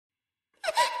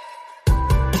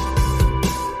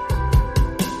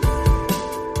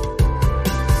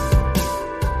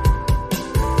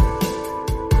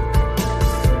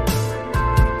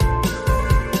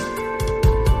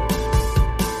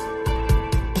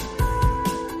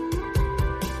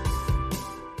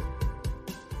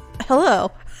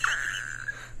Hello.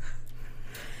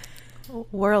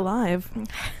 We're alive.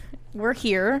 We're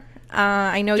here.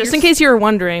 I know Just in case you were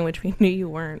wondering, which we knew you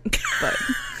weren't. But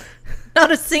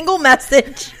not a single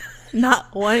message.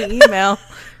 not one email.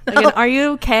 No. Are you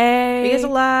okay? Are you guys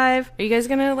alive? Are you guys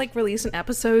gonna like release an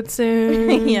episode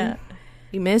soon? Yeah.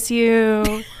 We miss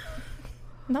you.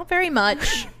 Not very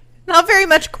much. Not very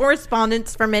much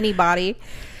correspondence from anybody.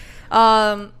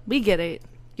 We get it.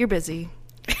 You're busy.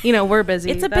 You know, we're busy.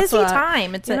 It's a That's busy what-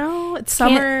 time. It's it's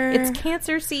summer. It's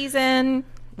cancer season.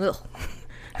 Ugh.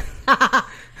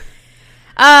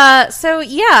 So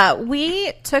yeah,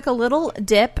 we took a little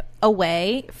dip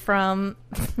away from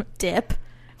dip.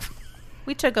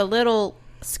 We took a little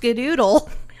skedoodle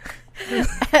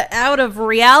out of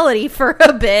reality for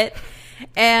a bit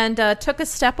and took a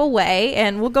step away,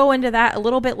 and we'll go into that a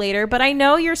little bit later. But I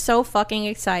know you're so fucking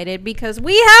excited because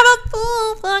we have a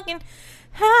full fucking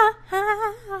house.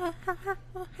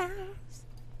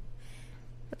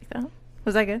 Like that?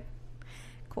 Was that good?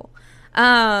 Cool.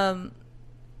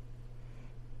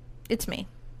 It's me.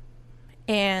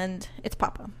 And it's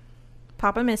Papa.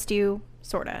 Papa missed you,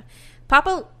 sorta.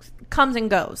 Papa comes and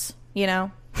goes, you know?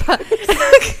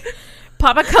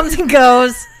 Papa comes and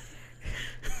goes.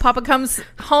 Papa comes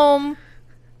home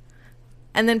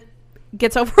and then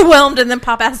gets overwhelmed, and then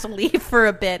Papa has to leave for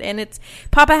a bit. And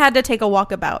Papa had to take a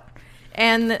walkabout.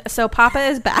 And so Papa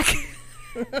is back.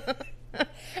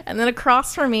 And then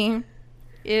across from me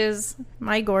is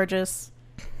my gorgeous,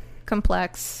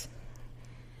 complex,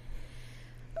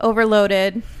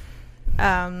 overloaded,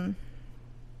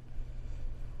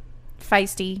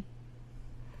 feisty,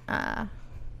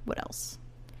 what else?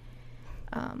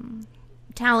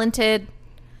 Talented,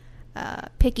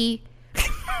 picky.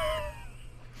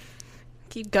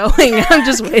 Keep going. I'm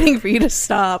just waiting for you to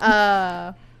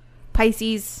stop.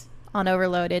 Pisces on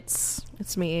overload. It's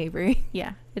me, Avery.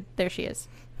 yeah, there she is.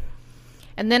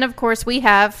 And then of course we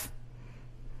have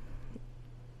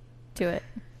do it.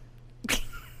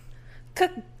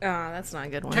 Cook. Oh, that's not a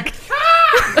good one.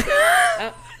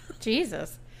 Oh,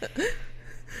 Jesus.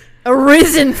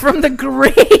 Arisen from the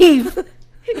grave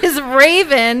is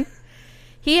Raven.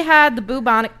 He had the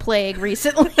bubonic plague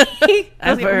recently.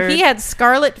 Ever. He had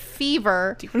scarlet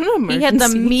fever. Do you want an He had the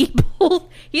emergency? measles.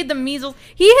 He had the measles.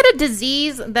 He had a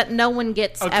disease that no one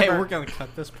gets Okay, ever. we're going to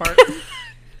cut this part.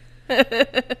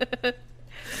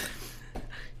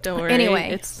 Don't worry.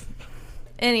 Anyway.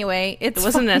 It It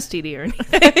wasn't an STD or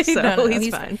anything, so No, he's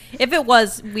fine. If it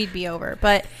was, we'd be over.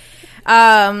 But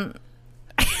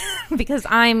because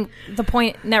I'm the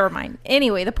point. Never mind.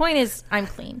 Anyway, the point is I'm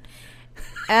clean.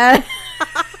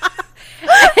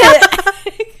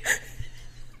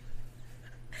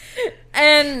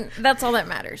 And that's all that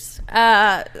matters.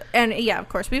 And yeah, of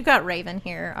course, we've got Raven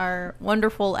here, our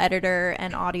wonderful editor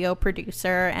and audio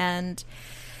producer. And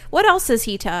what else is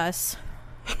he to us?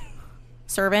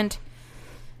 Servant?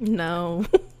 No.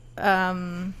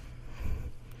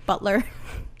 Butler?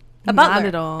 A Not butler.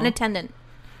 at all. An attendant.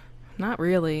 Not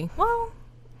really. Well,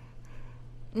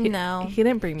 no. He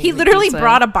didn't bring me He any literally pizza.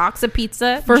 brought a box of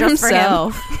pizza for just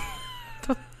himself.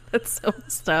 For him. That's so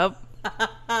messed up.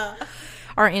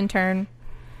 Our intern,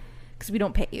 because we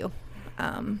don't pay you.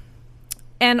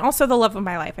 And also the love of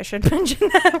my life. I should mention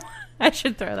that. I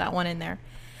should throw that one in there.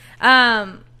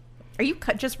 Are you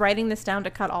just writing this down to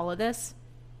cut all of this?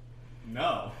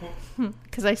 No.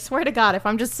 Because I swear to God, if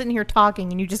I'm just sitting here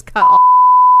talking and you just cut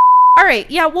all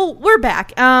right, yeah, well, we're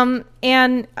back.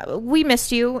 And we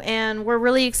missed you, and we're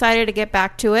really excited to get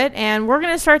back to it. And we're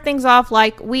going to start things off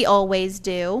like we always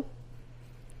do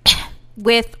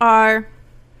with our...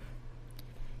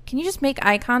 Can you just make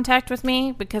eye contact with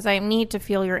me? Because I need to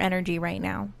feel your energy right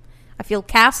now. I feel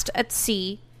cast at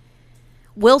sea.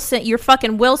 Wilson, you're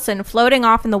fucking Wilson floating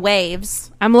off in the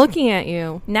waves. I'm looking at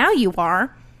you. Now you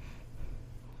are.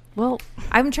 Well,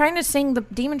 I'm trying to sing the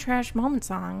Demon Trash Moment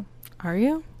song. are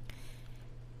you?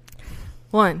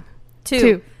 1, Two.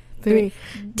 2, 3.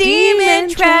 Demon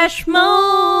Trash Moments.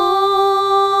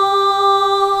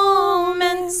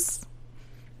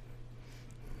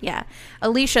 Yeah.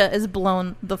 Alicia is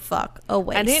blown the fuck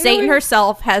away. I didn't Satan know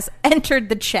herself has entered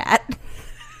the chat.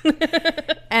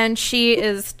 And she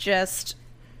is just,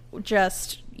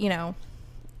 you know,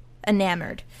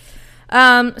 enamored.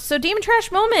 So Demon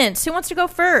Trash Moments. Who wants to go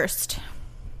first?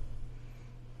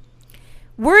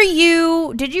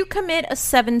 Did you commit a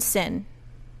 7th sin?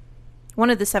 One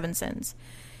of the 7 sins.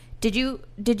 Did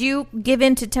you give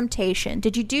in to temptation?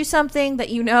 Did you do something that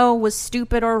you know was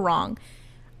stupid or wrong?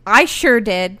 I sure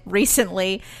did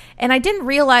recently, and I didn't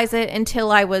realize it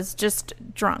until I was just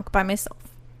drunk by myself.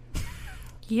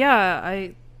 Yeah,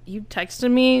 you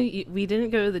texted me. We didn't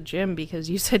go to the gym because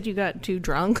you said you got too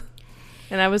drunk,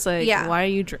 and I was like, Yeah. why are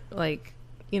you like,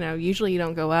 you know, usually you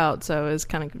don't go out, so I was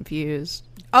kind of confused.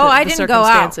 Oh, I the didn't go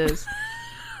out. circumstances.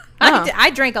 I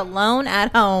drank alone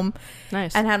at home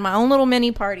Nice. and had my own little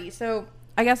mini party. So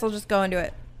I guess I'll just go into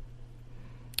it.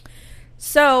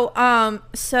 So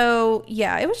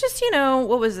yeah, it was just, you know,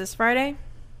 what was this, Friday?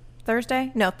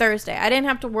 Thursday? No, Thursday. I didn't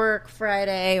have to work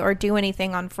Friday or do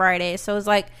anything on Friday. So it was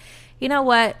like, you know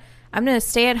what? I'm going to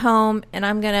stay at home and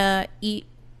I'm going to eat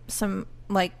some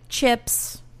like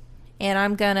chips and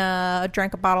I'm going to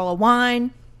drink a bottle of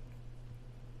wine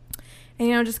and,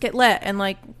 you know, just get lit and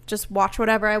like just watch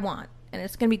whatever I want. And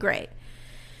it's going to be great.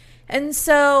 And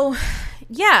so,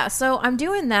 yeah, so I'm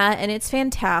doing that and it's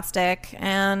fantastic.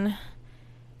 And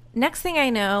next thing I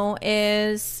know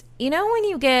is, you know, when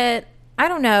you get, I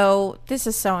don't know, this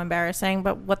is so embarrassing,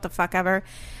 but what the fuck ever.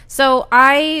 So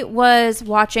I was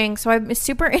watching, so I'm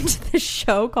super into this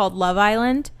show called Love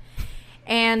Island.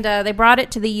 And they brought it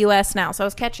to the U.S. now. So I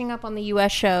was catching up on the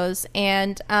U.S. shows.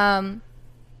 And I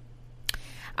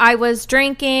was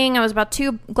drinking. I was about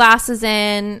 2 glasses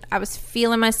in. I was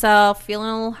feeling myself, feeling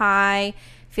a little high,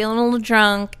 feeling a little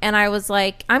drunk. And I was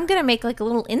like, I'm going to make like a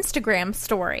little Instagram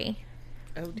story.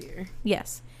 Oh, dear.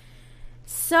 Yes.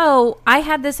 So I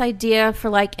had this idea for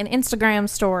like an Instagram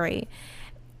story.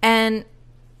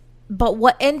 But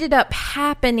what ended up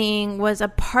happening was a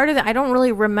part of it, I don't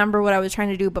really remember what I was trying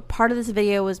to do, but part of this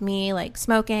video was me like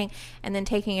smoking and then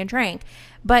taking a drink.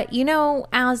 But you know,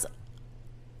 as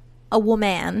a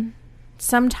woman,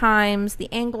 sometimes the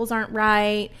angles aren't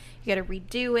right. You got to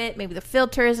redo it. Maybe the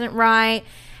filter isn't right.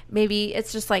 Maybe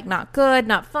it's just like not good,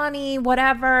 not funny,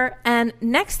 whatever. And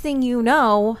next thing you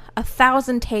know,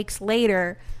 1,000 takes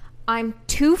later, I'm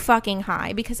too fucking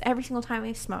high because every single time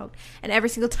I smoked and every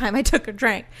single time I took a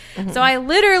drink. Mm-hmm. So I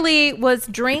literally was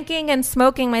drinking and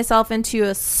smoking myself into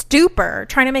a stupor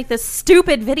trying to make this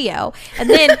stupid video. And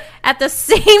then at the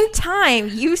same time,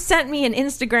 you sent me an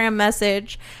Instagram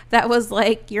message that was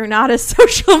like, you're not a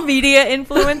social media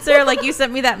influencer. Like you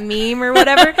sent me that meme or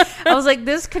whatever. I was like,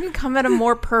 this couldn't come at a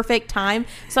more perfect time.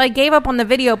 So I gave up on the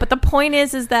video. But the point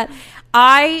is that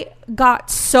I got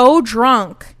so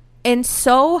drunk and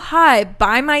so high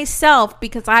by myself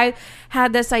because I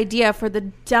had this idea for the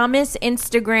dumbest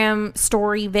Instagram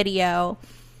story video.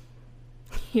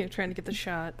 You're trying to get the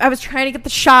shot. I was trying to get the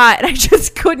shot and I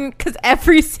just couldn't because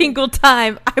every single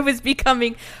time I was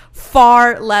becoming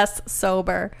far less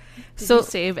sober. Did you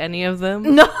save any of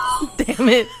them? No. Damn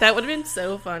it. That would have been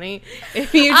so funny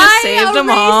if you just saved them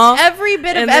all. Every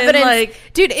bit of and evidence. Then, like,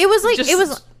 dude, it was like,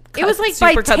 it was like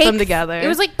by cut take, them together. It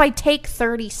was like by take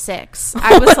 36.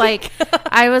 I was like,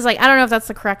 I don't know if that's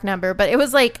the correct number, but it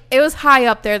was high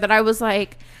up there that I was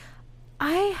like,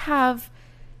 I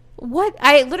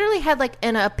literally had like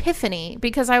an epiphany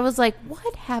because I was like,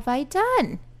 what have I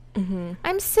done? Mm-hmm.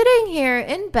 I'm sitting here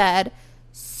in bed,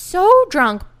 so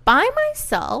drunk by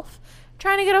myself,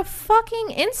 trying to get a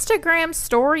fucking Instagram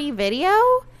story video.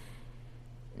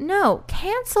 No,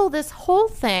 cancel this whole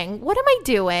thing. What am I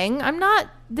doing?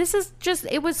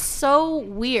 It was so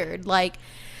weird. Like,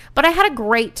 but I had a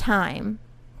great time.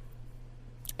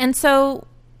 And so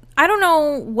I don't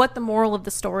know what the moral of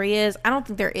the story is. I don't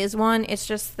think there is one. It's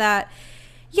just that,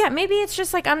 yeah, maybe it's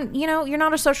just like, you're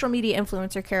not a social media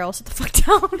influencer, Carol. Sit the fuck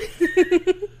down.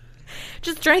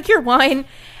 Just drink your wine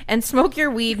and smoke your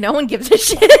weed. No one gives a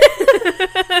shit.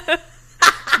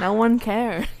 No one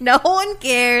cares. No one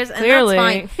cares. And Clearly.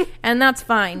 That's fine. And that's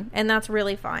fine. And that's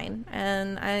really fine.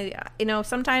 And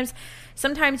sometimes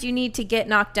you need to get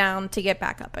knocked down to get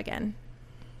back up again.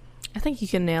 I think you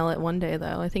can nail it one day,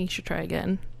 though. I think you should try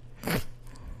again.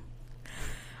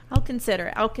 I'll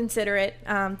consider it.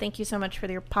 Thank you so much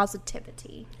for your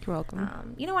positivity. You're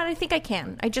welcome. You know what? I think I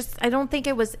can. I don't think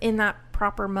it was in that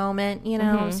proper moment. You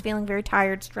know, I was feeling very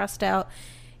tired, stressed out.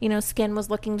 You know, skin was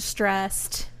looking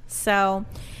stressed. So,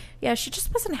 yeah, she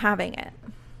just wasn't having it.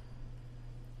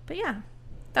 But yeah,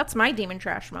 that's my demon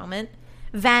trash moment.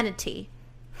 Vanity.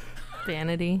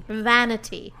 Is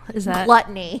that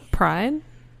gluttony? Pride?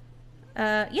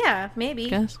 Yeah, maybe.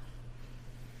 Guess.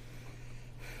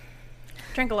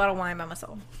 Drink a lot of wine by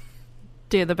myself.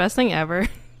 Dude, the best thing ever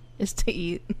is to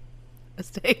eat a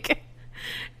steak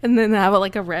and then have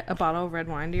a bottle of red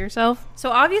wine to yourself.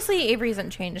 So obviously Avery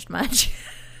hasn't changed much.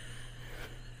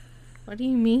 What do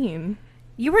you mean?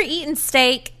 You were eating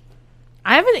steak.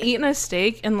 I haven't eaten a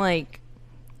steak in like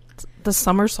the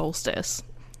summer solstice.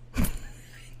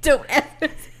 Don't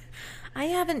ever. I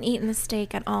haven't eaten a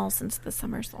steak at all since the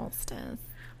summer solstice.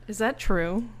 Is that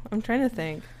true? I'm trying to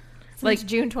think. Since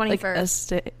June 21st. Like a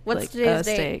steak. What's like today's a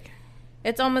date? Steak.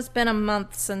 It's almost been a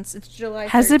month since it's July 13th.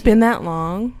 Has it been that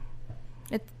long?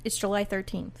 It's July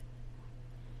 13th.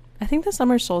 I think the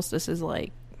summer solstice is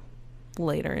like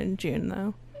later in June,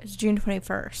 though. It's June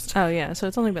 21st. Oh, yeah. So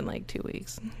it's only been like 2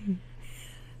 weeks.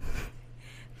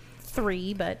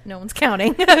 3, but no one's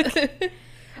counting.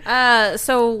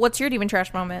 So what's your demon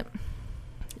trash moment?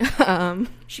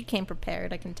 She came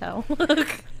prepared, I can tell.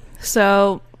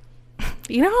 So,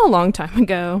 you know how a long time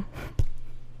ago,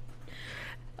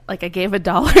 like I gave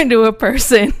 $1 to a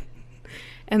person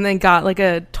and then got like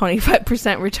a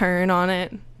 25% return on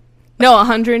it? No,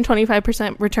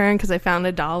 125% return because I found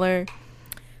 $1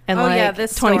 and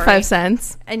this 25 story.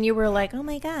 cents. And you were like, oh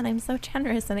my God, I'm so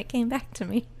generous. And it came back to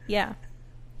me. Yeah.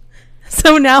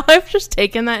 So now I've just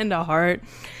taken that into heart.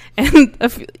 And,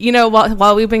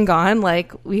 while we've been gone,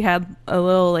 like, we had a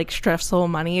little, like, stressful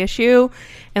money issue.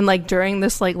 And, like, during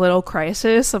this, like, little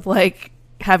crisis of, like,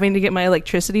 having to get my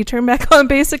electricity turned back on,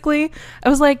 basically, I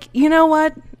was like, you know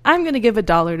what? I'm going to give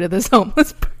 $1 to this to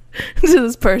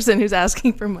this person who's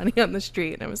asking for money on the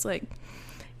street. And I was like,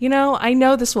 I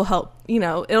know this will help.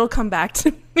 It'll come back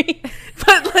to me.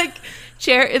 But,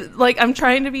 like, I'm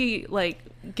trying to be, like,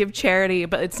 give charity,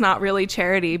 but it's not really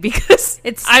charity because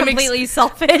it's completely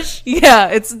selfish. Yeah,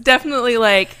 it's definitely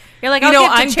like, you're like,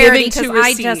 I'll give to charity because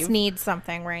I just need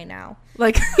something right now.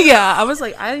 Like, yeah, I was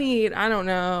like, I don't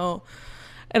know.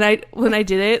 And when I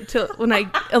did it,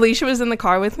 Alicia was in the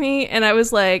car with me, and I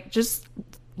was like, just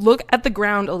look at the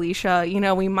ground, Alicia.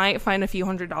 We might find a few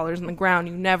 $100s in the ground.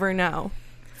 You never know.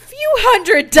 Few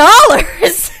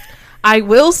 $100s. I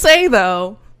will say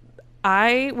though,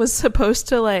 I was supposed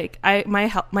to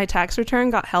my tax return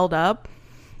got held up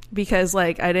because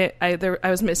I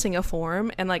was missing a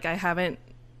form, and like I haven't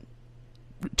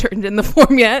turned in the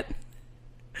form yet.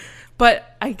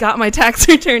 But I got my tax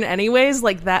return anyways,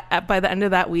 like that by the end of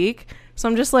that week. So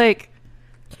I'm just like,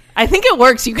 I think it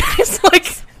works, you guys. Like,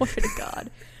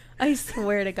 I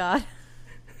swear to God.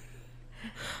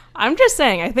 I'm just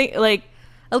saying, I think, like,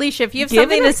 Alicia, if you have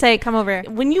something to say, come over.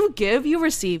 When you give, you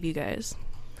receive, you guys.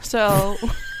 So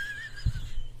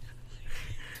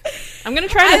I'm going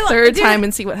to try it a third time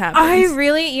and see what happens. I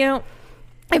really,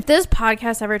 if this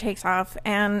podcast ever takes off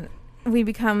and we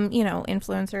become,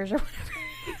 influencers or whatever,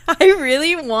 I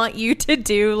really want you to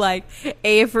do like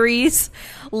Avery's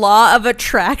Law of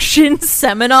Attraction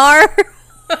seminar.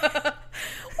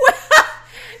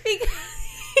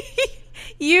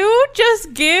 You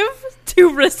just give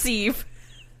to receive.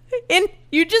 And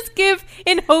you just give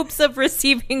in hopes of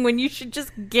receiving when you should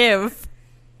just give.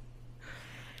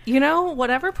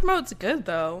 Whatever promotes good,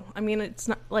 though. I mean, it's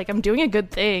not like I'm doing a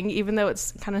good thing, even though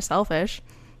it's kind of selfish,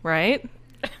 right?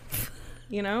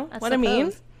 What I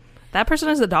mean? That person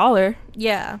has $1.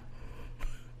 Yeah.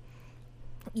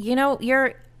 You know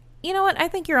what? I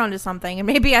think you're onto something, and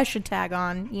maybe I should tag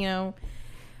on,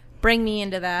 bring me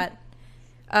into that.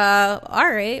 All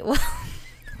right. Well,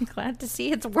 I'm glad to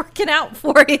see it's working out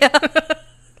for you.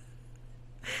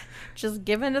 Just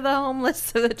giving to the homeless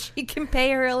so that she can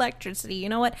pay her electricity. You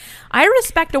know what? I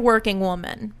respect a working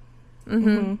woman.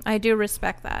 Mm-hmm. I do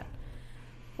respect that.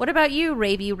 What about you,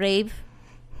 Ravey Rave?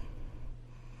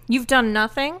 You've done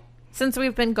nothing since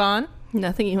we've been gone?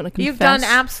 Nothing you want to confess? You've done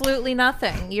absolutely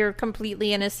nothing. You're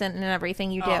completely innocent in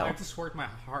everything you do. I just worked my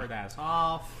hard ass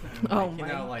off. And, God.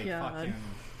 fucking...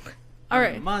 All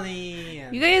right. Money.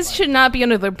 And you guys should not be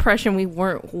under the impression we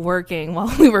weren't working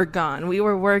while we were gone. We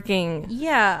were working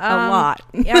a lot.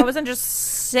 Yeah, I wasn't just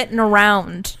sitting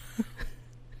around.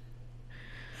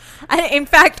 In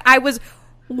fact, I was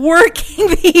working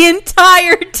the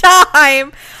entire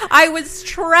time. I was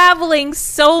traveling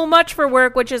so much for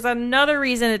work, which is another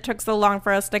reason it took so long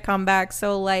for us to come back.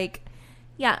 So,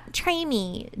 yeah, try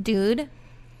me, dude.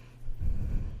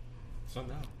 So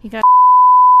no. You got...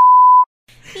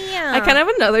 Yeah. I kind of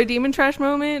have another demon trash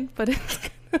moment, but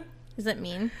Does it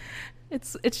mean?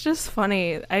 It's just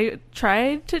funny. I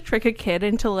tried to trick a kid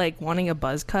into wanting a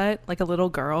buzz cut, like a little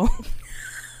girl.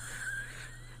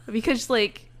 Because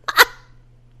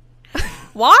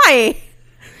why?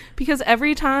 Because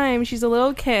every time she's a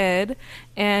little kid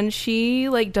and she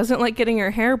doesn't like getting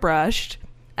her hair brushed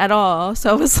at all. So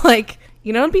I was like,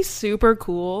 it'd be super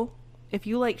cool if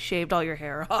you shaved all your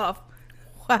hair off.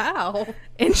 Wow.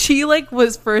 And she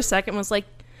was for a second was like,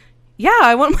 yeah,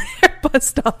 I want my hair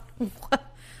buzzed off.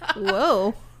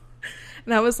 Whoa.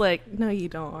 And I was like, no, you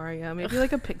don't, Aria. Maybe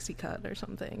a pixie cut or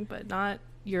something, but not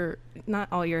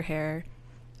all your hair.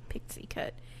 Pixie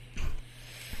cut.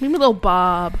 Maybe a little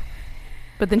bob.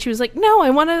 But then she was like, no, I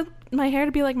want my hair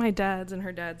to be like my dad's, and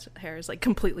her dad's hair is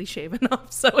completely shaven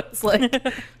off. So it's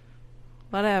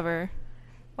whatever.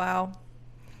 Wow.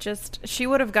 She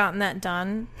would have gotten that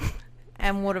done.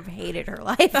 and would have hated her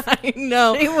life. I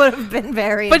know. She would have been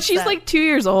very But she's upset. like 2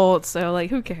 years old, so like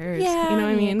who cares? Yeah, You know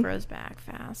what I mean? It grows back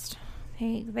fast.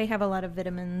 They have a lot of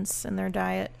vitamins in their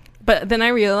diet. But then I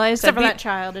realized Except for that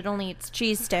child, it only eats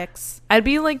cheese sticks. I'd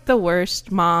be like the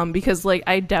worst mom because like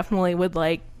I definitely would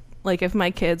like if my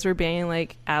kids were being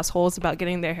like assholes about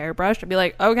getting their hair brushed, I'd be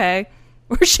like, okay,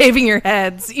 we're shaving your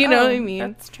heads. You know what I mean?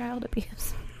 That's child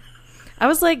abuse. I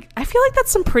was like, I feel like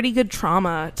that's some pretty good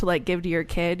trauma to like give to your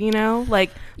kid, you know? Like,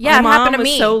 Yeah, it my happened mom to was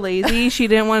me. so lazy, she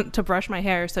didn't want to brush my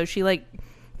hair, so she like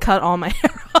cut all my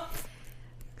hair off.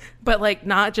 But like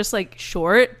not just like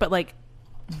short, but like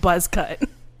buzz cut.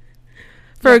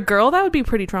 For a girl, that would be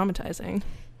pretty traumatizing.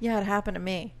 Yeah, it happened to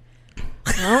me.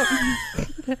 Well,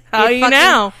 how are you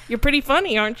now? You're pretty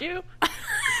funny, aren't you?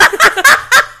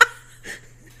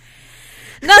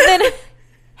 Nothing.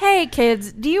 Hey,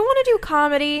 kids, do you want to do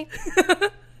comedy?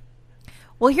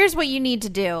 Well, here's what you need to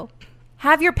do.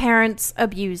 Have your parents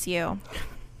abuse you.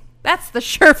 That's the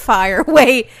surefire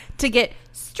way to get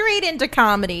straight into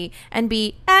comedy and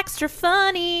be extra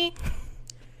funny.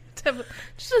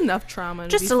 Just enough trauma.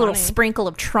 Just to a be little funny. sprinkle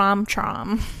of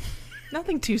trom.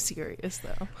 Nothing too serious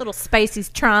though. Little spicy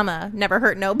trauma. Never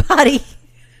hurt nobody.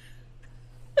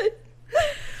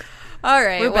 All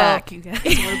right. We're well, back, you guys.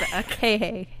 We're back.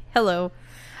 Hey. Hello.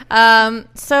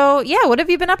 So, yeah, what have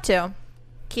you been up to?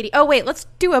 Kitty. Oh, wait, let's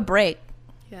do a break.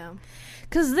 Yeah.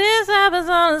 Because this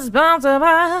episode is sponsored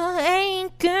by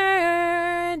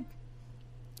Anchor.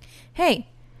 Hey,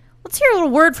 let's hear a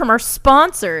little word from our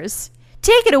sponsors.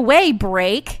 Take it away,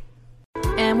 break.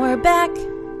 And we're back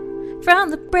from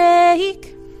the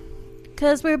break.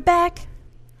 Because we're back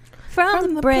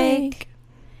from the break.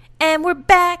 And we're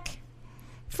back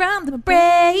from the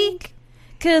break.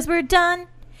 Because we're done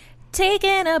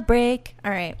taking a break. All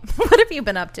right. What have you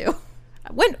been up to?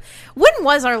 When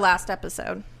was our last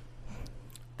episode?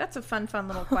 That's a fun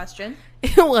little question.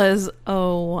 It was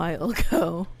a while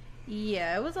ago.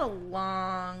 Yeah, it was a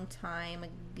long time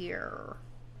ago.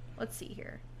 Let's see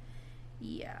here.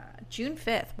 Yeah, June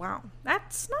 5th. Wow.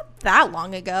 That's not that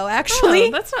long ago, actually.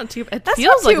 Oh, that's not too bad. It That's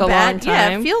feels not like too a bad. long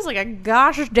time. Yeah, it feels like a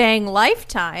gosh dang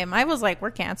lifetime. I was like,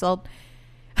 we're canceled.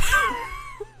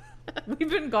 We've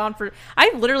been gone for...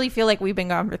 I literally feel like we've been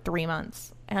gone for 3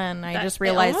 months. And I just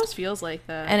realized... It almost feels like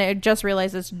that. And I just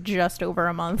realized it's just over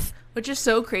a month. Which is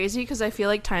so crazy because I feel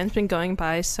like time's been going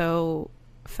by so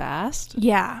fast.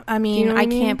 Yeah, I mean, you know what I I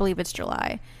mean? can't believe it's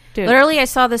July. Dude. Literally, I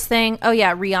saw this thing. Oh,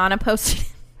 yeah, Rihanna posted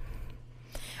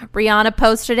Rihanna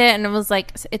posted it, and it was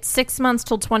like, it's 6 months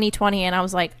till 2020, and I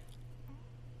was like...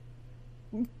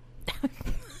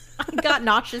 I got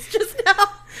nauseous just now.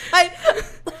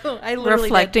 I literally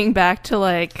Reflecting back to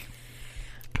like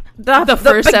did. the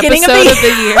first beginning episode of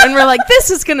the year, and we're like, this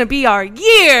is gonna be our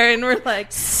year, and we're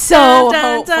like, So dun,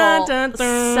 dun, hopeful. dun, dun,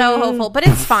 dun. So hopeful. But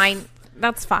it's fine.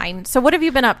 That's fine. So what have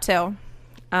you been up to?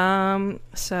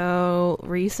 So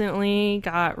recently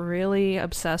got really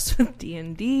obsessed with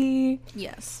D&D.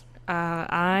 Yes.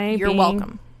 You're You're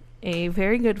welcome. A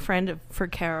very good friend for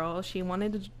Carol. She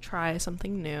wanted to try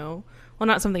something new. Well,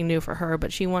 not something new for her,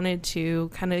 but she wanted to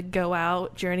kind of go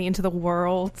out, journey into the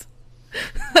world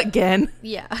again.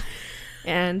 Yeah.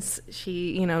 And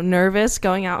she, nervous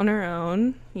going out on her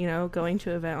own, going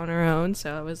to an event on her own.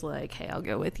 So I was like, hey, I'll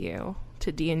go with you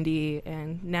to D&D.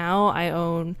 And now I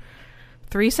own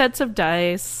 3 sets of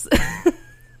dice,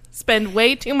 spend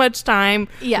way too much time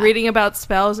reading about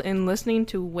spells and listening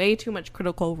to way too much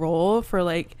Critical Role for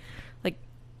like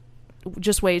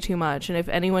just way too much. And if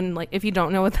anyone, if you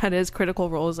don't know what that is, Critical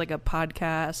Role is like a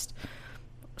podcast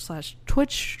 /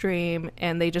 Twitch stream,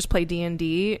 and they just play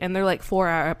D&D, and they're like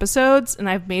 4-hour episodes, and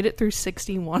I've made it through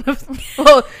 61 of them.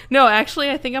 Well, no, actually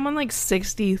I think I'm on like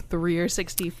 63 or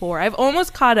 64. I've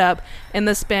almost caught up in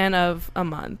the span of a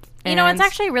month. You know, it's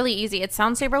actually really easy. It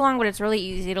sounds super long, but it's really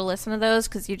easy to listen to those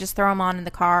because you just throw them on in the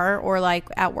car or like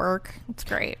at work. It's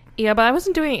great. Yeah, but I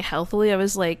wasn't doing it healthily. I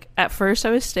was like, at first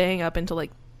I was staying up until like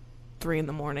 3 in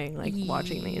the morning, like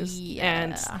watching these.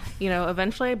 And,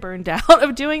 eventually I burned out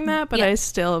of doing that, but I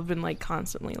still have been like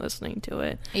constantly listening to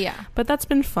it. Yeah. But that's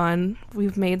been fun.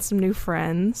 We've made some new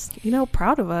friends.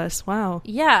 Proud of us. Wow.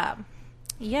 Yeah.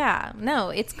 Yeah.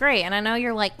 No, it's great. And I know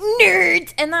you're like,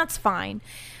 nerds, and that's fine.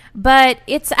 But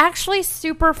it's actually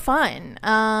super fun.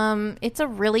 It's a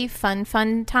really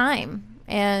fun time.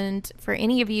 And for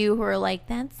any of you who are like,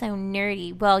 that's so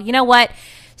nerdy. Well, you know what?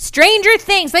 Stranger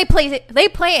Things. They play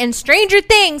it in Stranger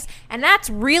Things, and that's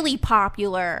really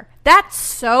popular. That's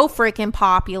so freaking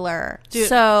popular. Dude,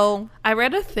 so I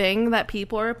read a thing that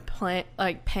people are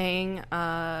paying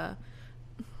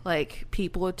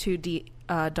people to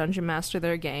dungeon master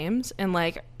their games and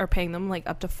like are paying them like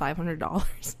up to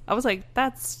 $500. I was like,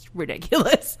 that's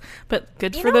ridiculous, but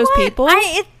good for those people.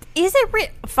 Is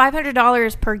it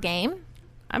 $500 per game?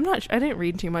 I'm not I didn't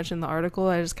read too much in the article.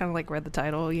 I just kind of like read the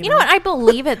title. You know what? I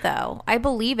believe it though.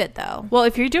 Well,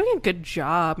 if you're doing a good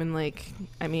job and like,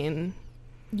 I mean,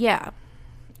 yeah,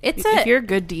 if you're a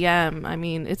good DM, I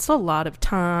mean, it's a lot of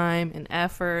time and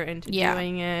effort into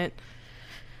doing it.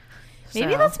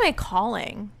 Maybe that's my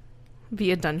calling.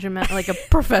 Be a dungeon like a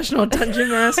professional dungeon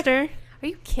master. Are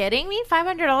you kidding me?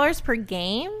 $500 per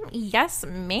game? Yes,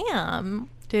 ma'am.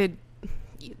 Dude,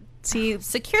 see,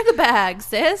 secure the bag,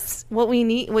 sis. What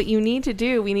you need to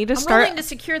do, we need to start. I'm willing to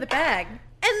secure the bag.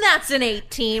 And that's an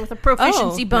 18 with a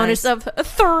proficiency bonus of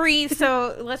 3.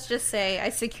 So let's just say I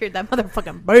secured that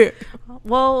motherfucking bag.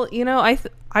 Well, you know,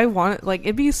 I want, like,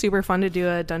 it'd be super fun to do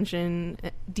a dungeon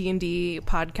D&D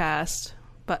podcast.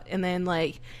 And then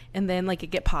it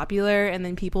get popular, and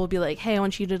then people will be like, hey, I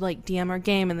want you to like DM our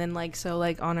game, and then like, so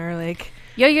like on our like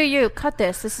yo cut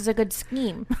this is a good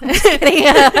scheme. And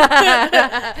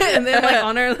then like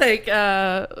on our like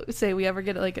say we ever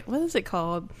get like, what is it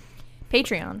called,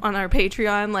 Patreon, on our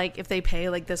Patreon, like if they pay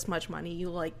like this much money, you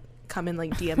like come and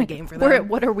like DM a game for them.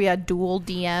 What are we, a dual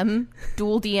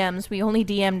DMs? We only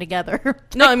DM together.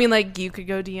 No, I mean like you could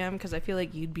go DM, because I feel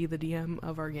like you'd be the DM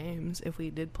of our games if we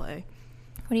did play.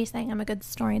 What are you saying? I'm a good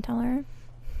storyteller?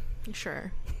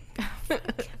 Sure.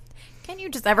 Can you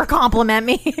just ever compliment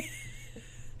me?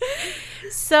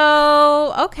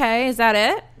 So, okay, is that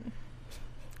it?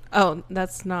 Oh,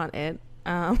 that's not it.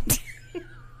 Do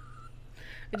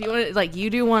you want to, like, you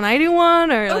do one, I do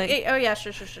one, or like? Okay. Oh yeah,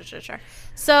 sure.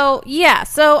 So yeah,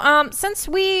 so since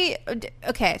we,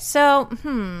 okay, so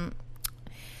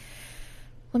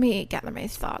let me gather my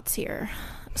thoughts here.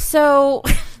 So.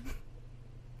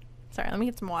 Sorry, let me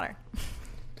get some water.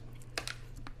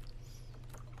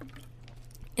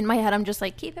 In my head, I'm just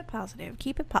like, keep it positive.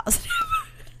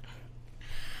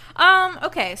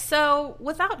 Okay, so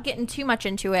without getting too much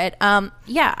into it,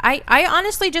 I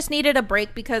honestly just needed a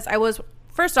break because I was,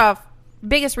 first off,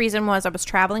 biggest reason was I was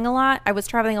traveling a lot. I was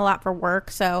traveling a lot for work,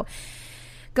 so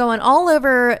going all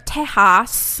over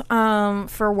Tejas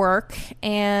for work,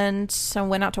 and so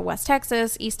went out to West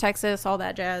Texas, East Texas, all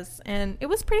that jazz, and it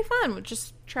was pretty fun,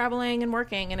 just traveling and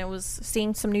working, and it was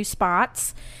seeing some new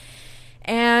spots,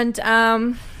 and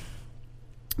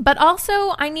but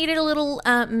also I needed a little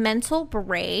mental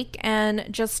break, and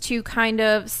just to kind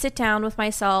of sit down with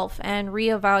myself and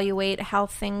reevaluate how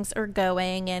things are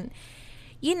going, and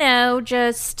you know,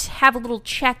 just have a little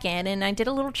check-in. And I did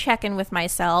a little check-in with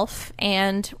myself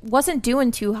and wasn't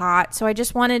doing too hot. So I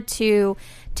just wanted to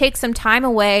take some time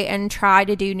away and try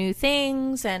to do new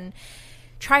things and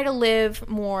try to live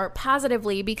more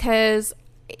positively, because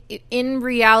in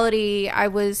reality, I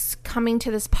was coming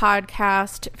to this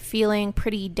podcast feeling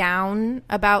pretty down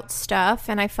about stuff.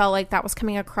 And I felt like that was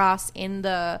coming across in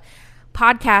the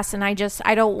podcast, and I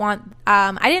don't want,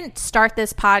 I didn't start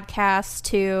this podcast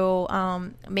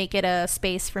to make it a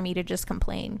space for me to just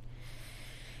complain.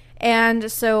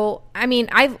 And so, I mean,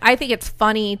 I think it's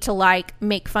funny to like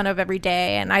make fun of every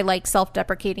day, and I like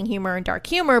self-deprecating humor and dark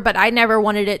humor, but I never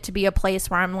wanted it to be a place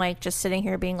where I'm like just sitting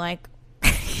here being like,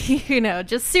 you know,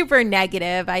 just super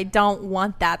negative. I don't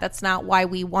want that. That's not why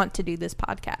we want to do this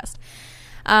podcast.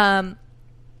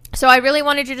 So I really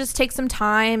wanted to just take some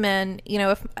time, and, you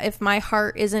know, if my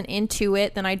heart isn't into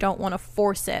it, then I don't want to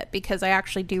force it, because I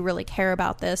actually do really care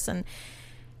about this. And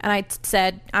I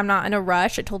said, I'm not in a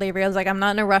rush. I told Avery, I was like, I'm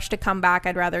not in a rush to come back.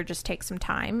 I'd rather just take some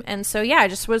time. And so, yeah, I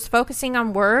just was focusing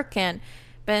on work and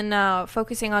been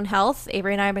focusing on health.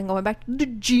 Avery and I have been going back to the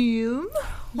gym,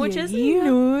 which is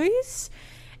nice.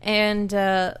 And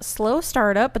slow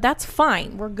startup, but that's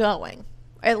fine. We're going.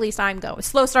 At least I'm going.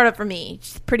 Slow startup for me.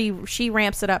 She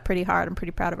ramps it up pretty hard. I'm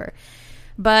pretty proud of her.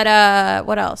 But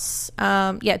what else?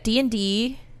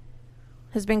 D&D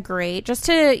has been great. Just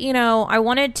to, you know, I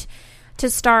wanted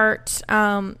to start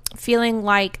feeling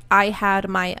like I had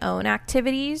my own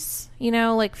activities, you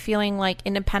know, like feeling like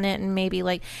independent, and maybe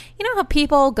like, you know how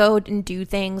people go and do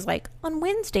things like on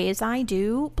Wednesdays I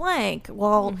do blank.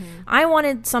 Well, I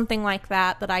wanted something like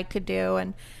that I could do.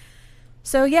 And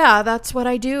so, yeah, that's what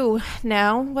I do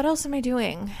now. What else am I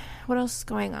doing? What else is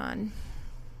going on?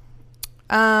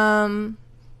 And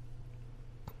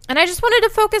I just wanted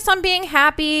to focus on being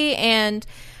happy and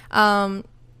all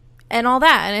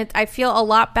that. And I feel a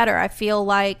lot better. I feel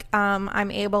like I'm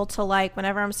able to, like,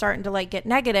 whenever I'm starting to, like, get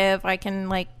negative, I can,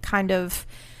 like, kind of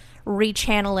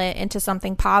rechannel it into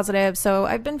something positive. So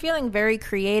I've been feeling very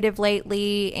creative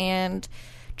lately, and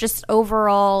just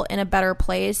overall in a better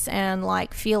place, and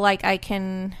like feel like I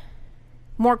can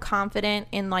more confident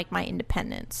in like my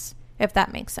independence, if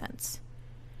that makes sense.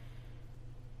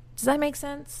 Does that make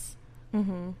sense?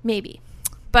 Mm-hmm. Maybe.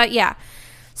 But yeah.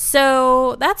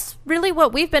 So that's really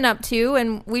what we've been up to,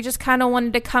 and we just kind of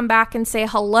wanted to come back and say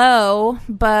hello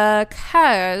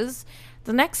because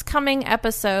the next coming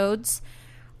episodes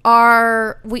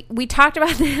are we talked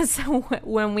about this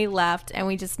when we left, and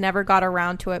we just never got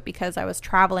around to it because I was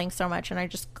traveling so much and I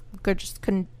just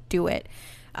couldn't do it.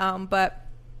 But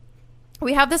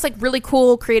we have this like really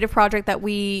cool creative project that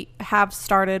we have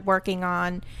started working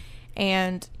on,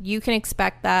 and you can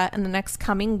expect that in the next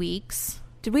coming weeks.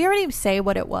 Did we already say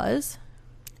what it was?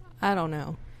 I don't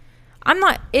know. I'm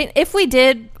not. If we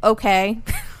did, okay.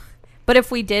 But if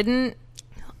we didn't,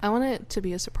 I want it to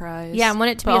be a surprise. Yeah, I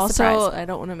want it to be a surprise. Also, I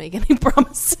don't want to make any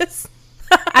promises.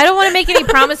 I don't want to make any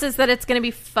promises that it's going to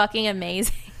be fucking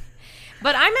amazing.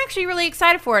 But I'm actually really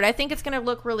excited for it. I think it's going to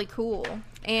look really cool.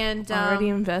 And already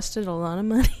invested a lot of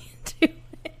money into it.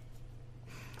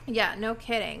 Yeah, no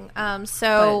kidding.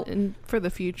 So and for the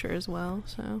future as well.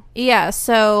 So yeah,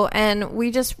 so and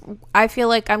I feel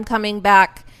like I'm coming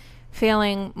back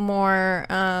feeling more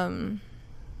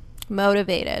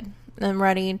motivated and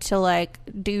ready to like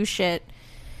do shit.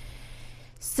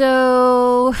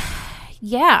 So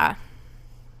yeah.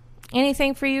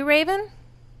 Anything for you, Raven?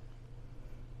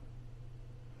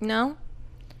 No?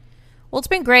 Well, it's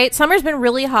been great. Summer's been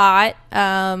really hot.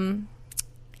 And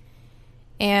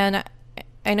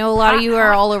I know a lot of you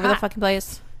are all over the fucking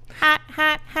place. Hot.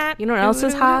 you know what else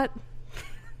is hot?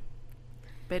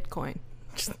 Bitcoin.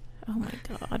 Oh my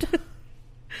god.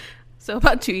 So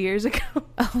about 2 years ago.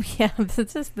 Oh yeah,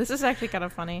 this is actually kind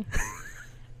of funny.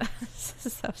 This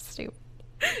is so stupid.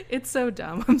 It's so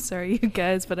dumb. I'm sorry, you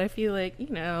guys, but I feel like,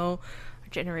 our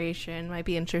generation might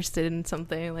be interested in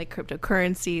something like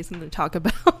cryptocurrency, something to talk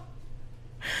about.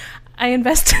 I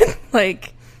invested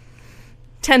like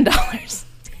 $10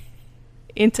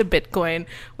 into Bitcoin,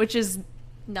 which is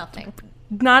Nothing.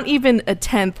 not even a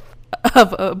tenth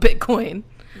of a Bitcoin.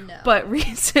 No. But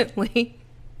recently,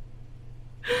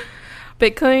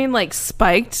 Bitcoin like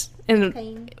spiked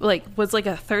and like was like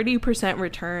a 30%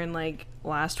 return like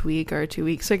last week or 2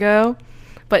 weeks ago.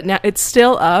 But now it's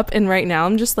still up, and right now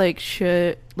I'm just like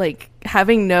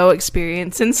having no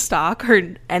experience in stock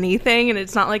or anything, and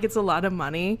it's not like it's a lot of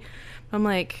money. I'm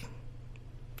like,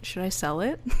 should I sell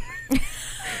it?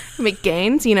 Make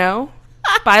gains,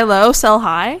 buy low, sell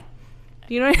high.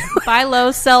 You know, Buy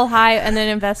low, sell high, and then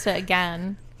invest it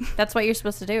again. That's what you're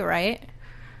supposed to do, right?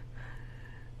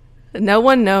 No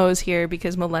one knows here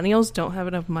because millennials don't have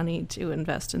enough money to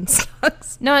invest in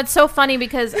stocks. No, it's so funny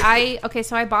because I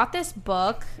bought this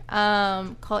book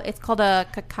called a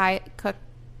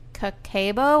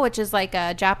Kakeibo, which is like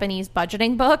a Japanese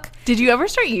budgeting book. Did you ever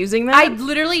start using that? I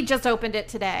literally just opened it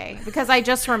today because I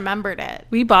just remembered it.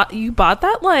 You bought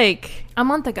that like a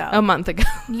month ago.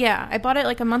 Yeah, I bought it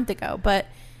like a month ago, but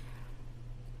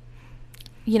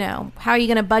how are you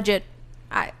going to budget?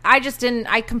 I just didn't.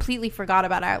 I completely forgot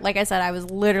about it. Like I said, I was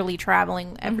literally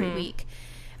traveling every week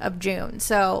of June.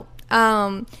 So,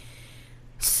 what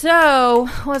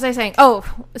was I saying? Oh,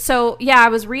 so yeah, I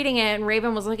was reading it and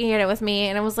Raven was looking at it with me,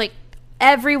 and it was like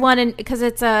everyone, because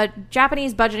it's a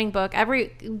Japanese budgeting book.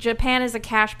 Japan is a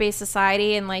cash-based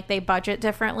society, and like they budget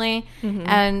differently,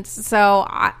 and so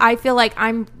I feel like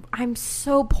I'm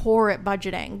so poor at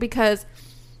budgeting because,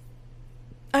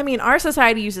 I mean, our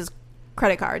society uses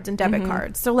credit cards and debit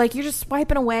cards. So like you're just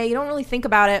swiping away. You don't really think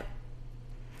about it.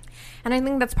 And I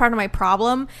think that's part of my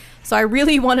problem. So I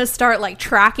really want to start like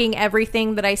tracking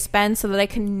everything that I spend so that I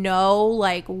can know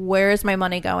like where is my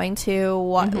money going to,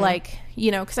 what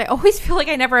because I always feel like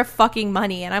I never have fucking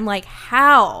money, and I'm like,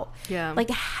 how? Yeah. Like,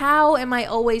 how am I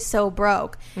always so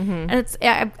broke? And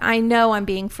I know I'm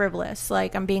being frivolous.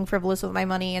 Like, I'm being frivolous with my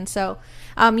money. And so,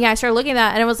 I started looking at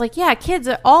that, and it was like, yeah, kids,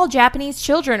 all Japanese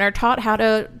children are taught how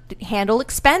to handle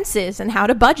expenses and how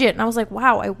to budget. And I was like,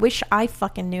 wow, I wish I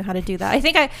fucking knew how to do that. I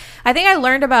think I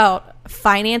learned about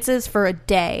finances for a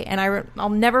day, and I'll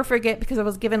never forget because I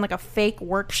was given like a fake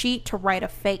worksheet to write a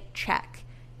fake check.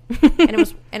 and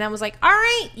I was like, all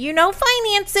right,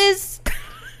 finances.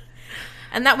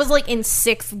 And that was like in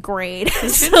 6th grade. They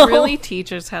should really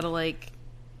teach us how to like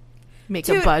make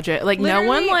a budget. Like no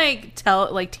one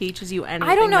teaches you anything.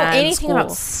 I don't know in anything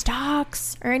about school.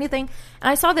 stocks or anything. And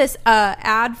I saw this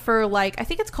ad for like, I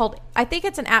think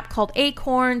it's an app called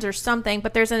Acorns or something,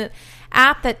 but there's an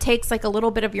app that takes like a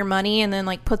little bit of your money and then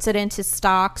like puts it into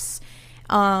stocks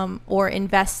or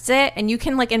invests it, and you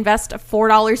can like invest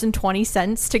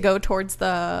 $4.20 to go towards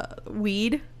the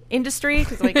weed industry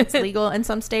because like it's legal in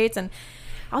some states. And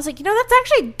I was like, that's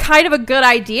actually kind of a good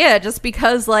idea just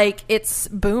because like it's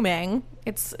booming.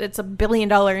 It's a $1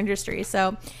 billion industry.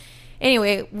 So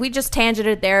anyway, we just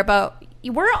tangented there, but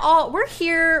we're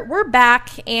here, we're back,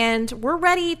 and we're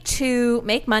ready to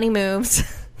make money moves,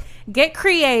 get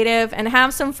creative, and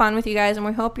have some fun with you guys. And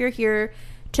we hope you're here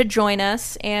to join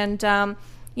us. And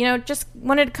just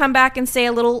wanted to come back and say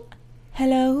a little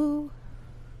hello.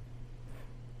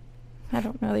 I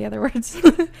don't know the other words.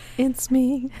 It's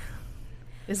me.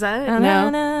 Is that it? No.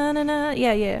 No.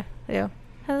 Yeah.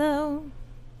 Hello.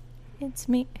 It's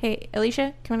me. Hey,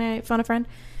 Alicia, can I phone a friend?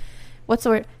 What's the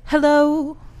word?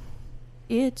 Hello.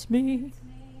 It's me.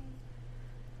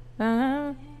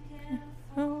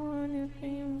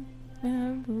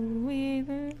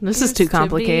 This is too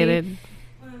complicated.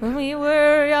 When we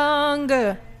were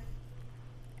younger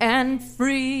and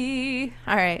free.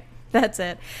 All right. That's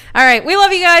it. All right. We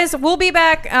love you guys. We'll be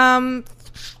back. We're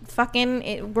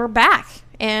back.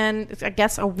 And I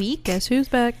guess a week. Guess who's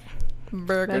back?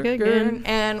 Burger Back again.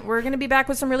 And we're going to be back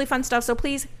with some really fun stuff. So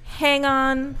please hang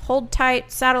on, hold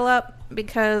tight, saddle up,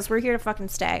 because we're here to fucking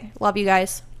stay. Love you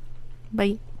guys.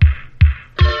 Bye.